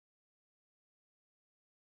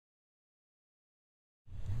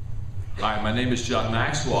Hi, my name is John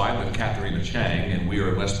Maxwell. I'm with Katharina Chang, and we are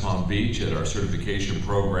in West Palm Beach at our certification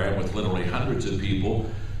program with literally hundreds of people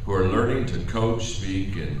who are learning to coach,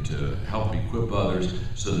 speak, and to help equip others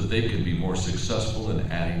so that they can be more successful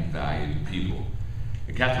in adding value to people.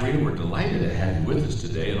 And Katharina, we're delighted to have you with us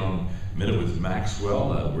today, and on Minute with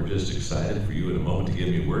Maxwell, we're just excited for you in a moment to give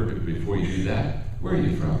me a word, but before you do that, where are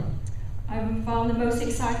you from? I'm from the most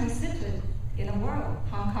exciting city in the world,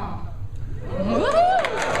 Hong Kong. Hong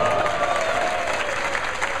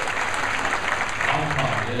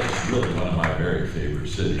Kong is really one of my very favorite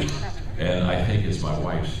cities, and I think it's my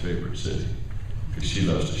wife's favorite city, because she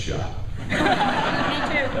loves to shop. Me too.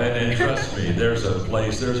 And trust me, there's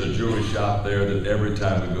a jewelry shop there that every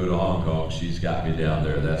time we go to Hong Kong, she's got me down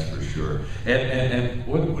there, that's for sure. And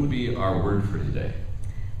what would be our word for today?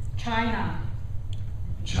 China.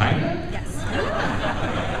 China? Yes.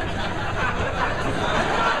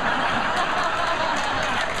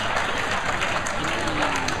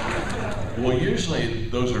 Well, usually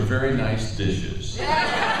those are very nice dishes. No.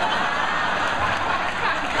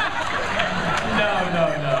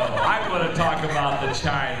 I want to talk about the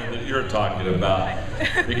China that you're talking about,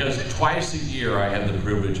 because twice a year I have the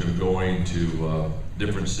privilege of going to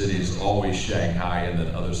different cities, always Shanghai and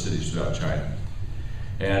then other cities throughout China.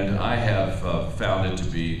 And I have found it to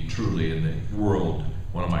be truly in the world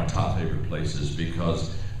one of my top favorite places,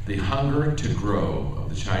 because the hunger to grow of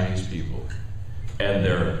the Chinese people and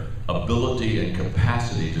their ability and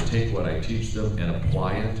capacity to take what I teach them and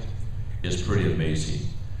apply it is pretty amazing.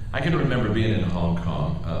 I can remember being in Hong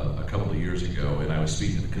Kong a couple of years ago, and I was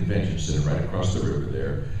speaking at the convention center right across the river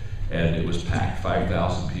there, and it was packed,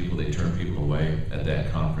 5,000 people. They turned people away at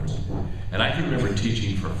that conference. And I can remember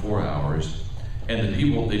teaching for 4 hours, and the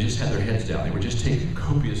people, they just had their heads down. They were just taking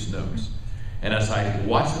copious notes. And as I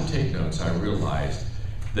watched them take notes, I realized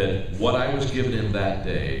that what I was giving them that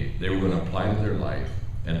day, they were going to apply to their life,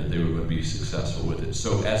 and that they were going to be successful with it.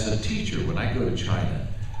 So as a teacher, when I go to China,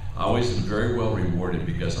 I always am very well rewarded,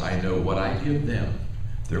 because I know what I give them,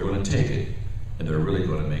 they're going to take it, and they're really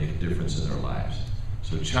going to make a difference in their lives.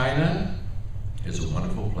 So China is a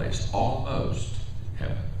wonderful place, almost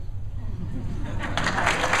heaven.